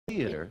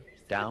theater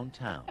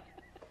downtown.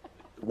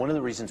 One of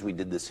the reasons we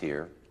did this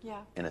here,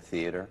 Yeah. in a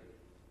theater,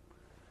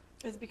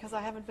 Is because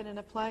I haven't been in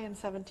a play in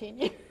 17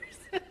 years.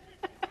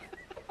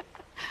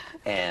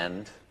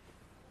 and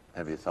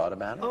have you thought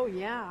about it? Oh,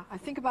 yeah. I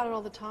think about it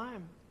all the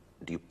time.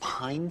 Do you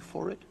pine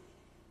for it?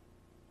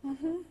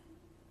 Mm-hmm.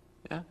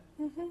 Yeah?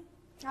 Mm-hmm.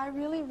 I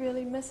really,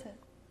 really miss it.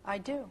 I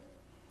do.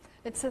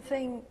 It's a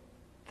thing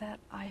that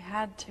I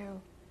had to.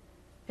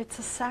 It's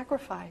a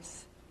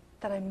sacrifice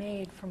that I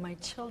made for my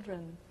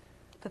children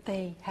that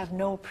they have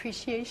no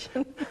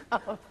appreciation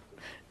of.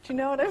 Do you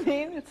know what I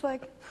mean? It's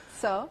like,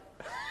 so?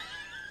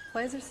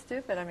 Plays are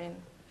stupid. I mean,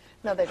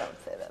 no, they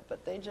don't say that,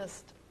 but they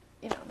just,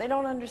 you know, they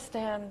don't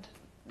understand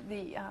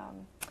the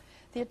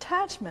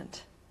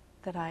attachment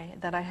that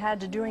I had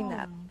to doing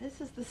that.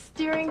 This is the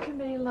steering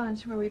committee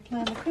lunch where we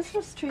plan the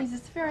Christmas trees.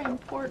 It's very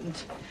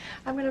important.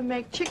 I'm going to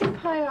make chicken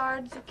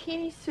paillard,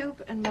 zucchini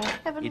soup, and my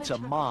heavenly It's a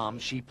chocolate mom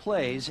cake. she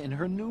plays in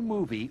her new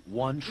movie,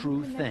 One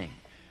True Thing.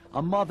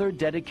 A mother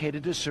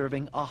dedicated to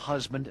serving a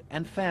husband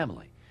and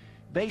family.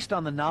 Based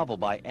on the novel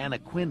by Anna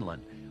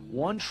Quinlan,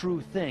 One True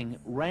Thing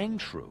rang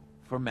true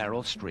for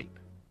Meryl Streep.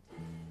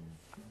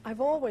 I've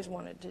always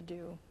wanted to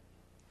do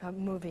a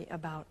movie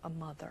about a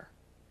mother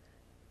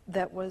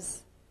that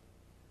was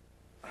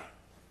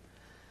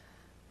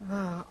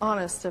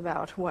honest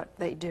about what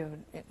they do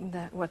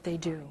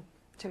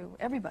to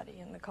everybody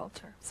in the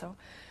culture. So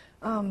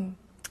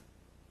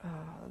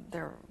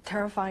they're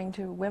terrifying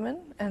to women,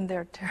 and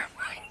they're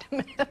terrifying to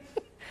men,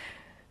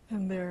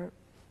 and they're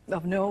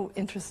of no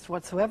interest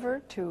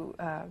whatsoever to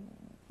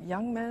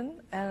young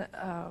men and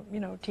you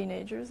know,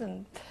 teenagers,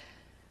 and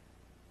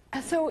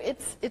so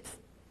it's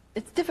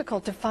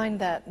difficult to find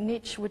that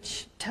niche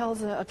which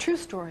tells a true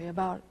story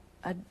about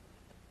a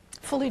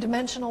fully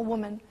dimensional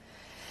woman,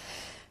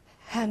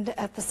 and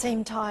at the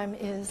same time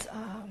is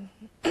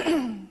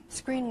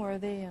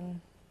screen-worthy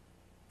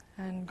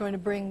and going to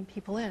bring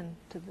people in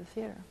to the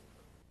theater.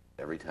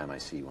 Every time I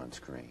see you on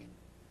screen,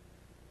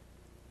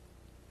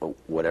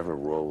 whatever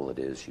role it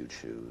is you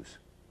choose,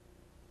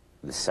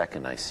 the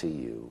second I see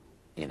you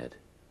in it,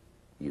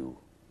 you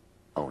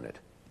own it.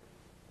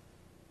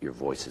 Your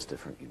voice is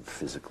different. You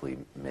physically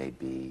may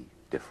be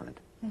different.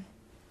 Mm.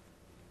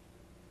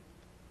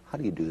 How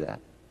do you do that?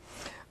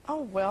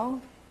 Oh,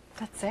 well,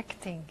 that's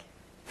acting.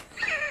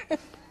 I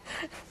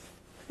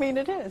mean,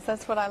 it is.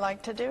 That's what I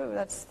like to do.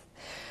 That's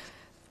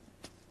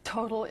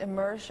total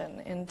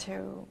immersion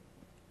into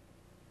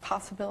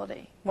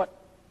possibility. What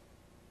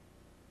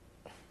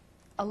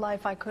a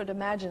life I could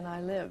imagine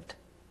I lived.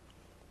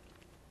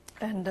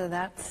 And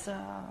that's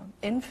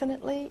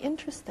infinitely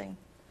interesting,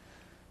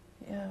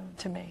 you know,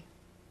 to me.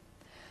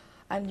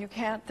 And you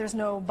can't, there's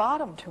no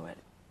bottom to it.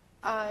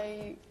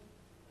 I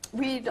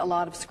read a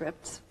lot of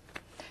scripts,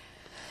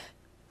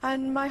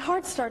 and my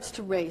heart starts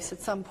to race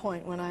at some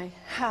point when I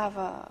have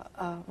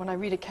when I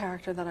read a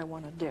character that I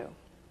want to do.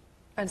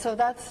 And so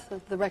that's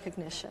the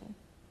recognition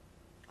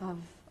of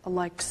a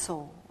like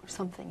soul or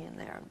something in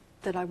there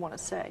that I want to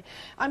say.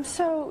 I'm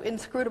so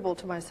inscrutable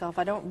to myself,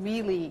 I don't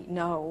really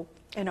know,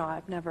 you know,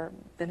 I've never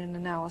been in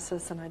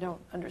analysis, and I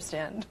don't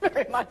understand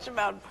very much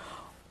about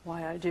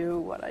why I do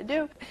what I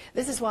do.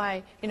 This is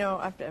why, you know,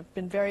 I've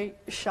been very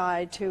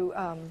shy to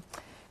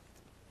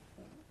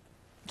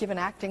give an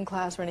acting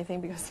class or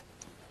anything, because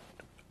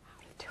I don't know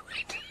how to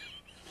do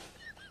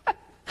it.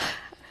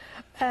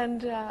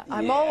 And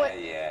I'm always...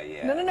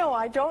 No,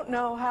 I don't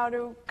know how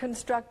to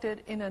construct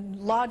it in a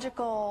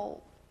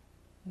logical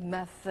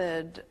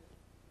method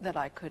that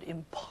I could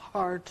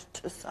impart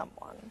to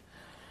someone.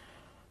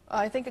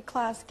 I think a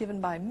class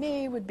given by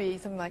me would be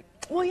something like,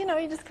 well, you know,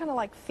 you just kind of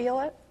like feel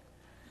it,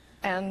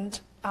 and,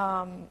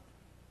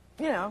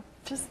 you know,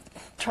 just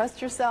trust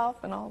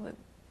yourself, and all the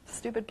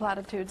stupid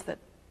platitudes that,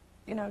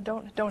 you know,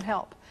 don't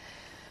help.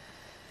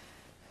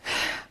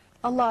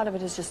 A lot of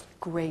it is just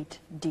great,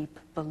 deep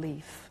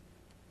belief.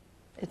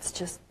 It's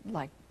just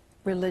like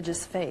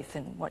religious faith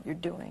in what you're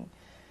doing,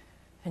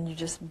 and you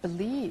just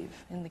believe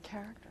in the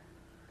character.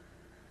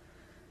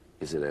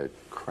 Is it a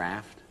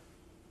craft?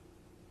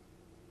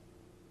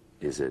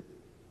 Is it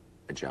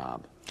a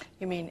job?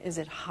 You mean, is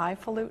it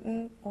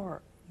highfalutin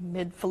or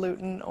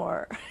mid-falutin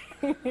or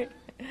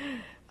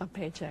a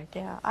paycheck?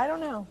 Yeah, I don't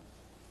know.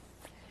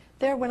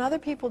 When other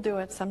people do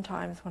it,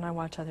 sometimes when I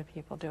watch other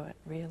people do it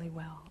really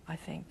well, I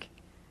think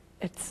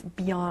it's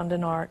beyond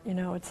an art, you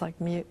know, it's like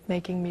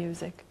making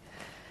music.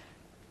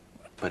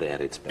 But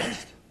at its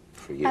best,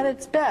 for you? At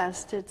its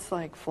best, it's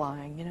like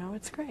flying, you know,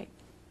 it's great.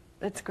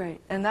 It's great.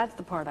 And that's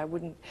the part I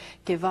wouldn't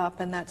give up,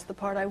 and that's the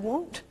part I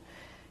won't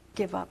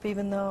give up,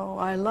 even though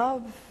I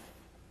love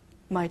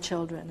my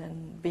children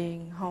and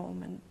being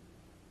home and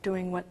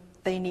doing what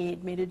they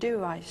need me to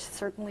do. I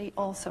certainly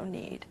also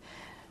need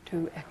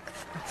to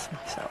express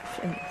myself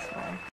in this way.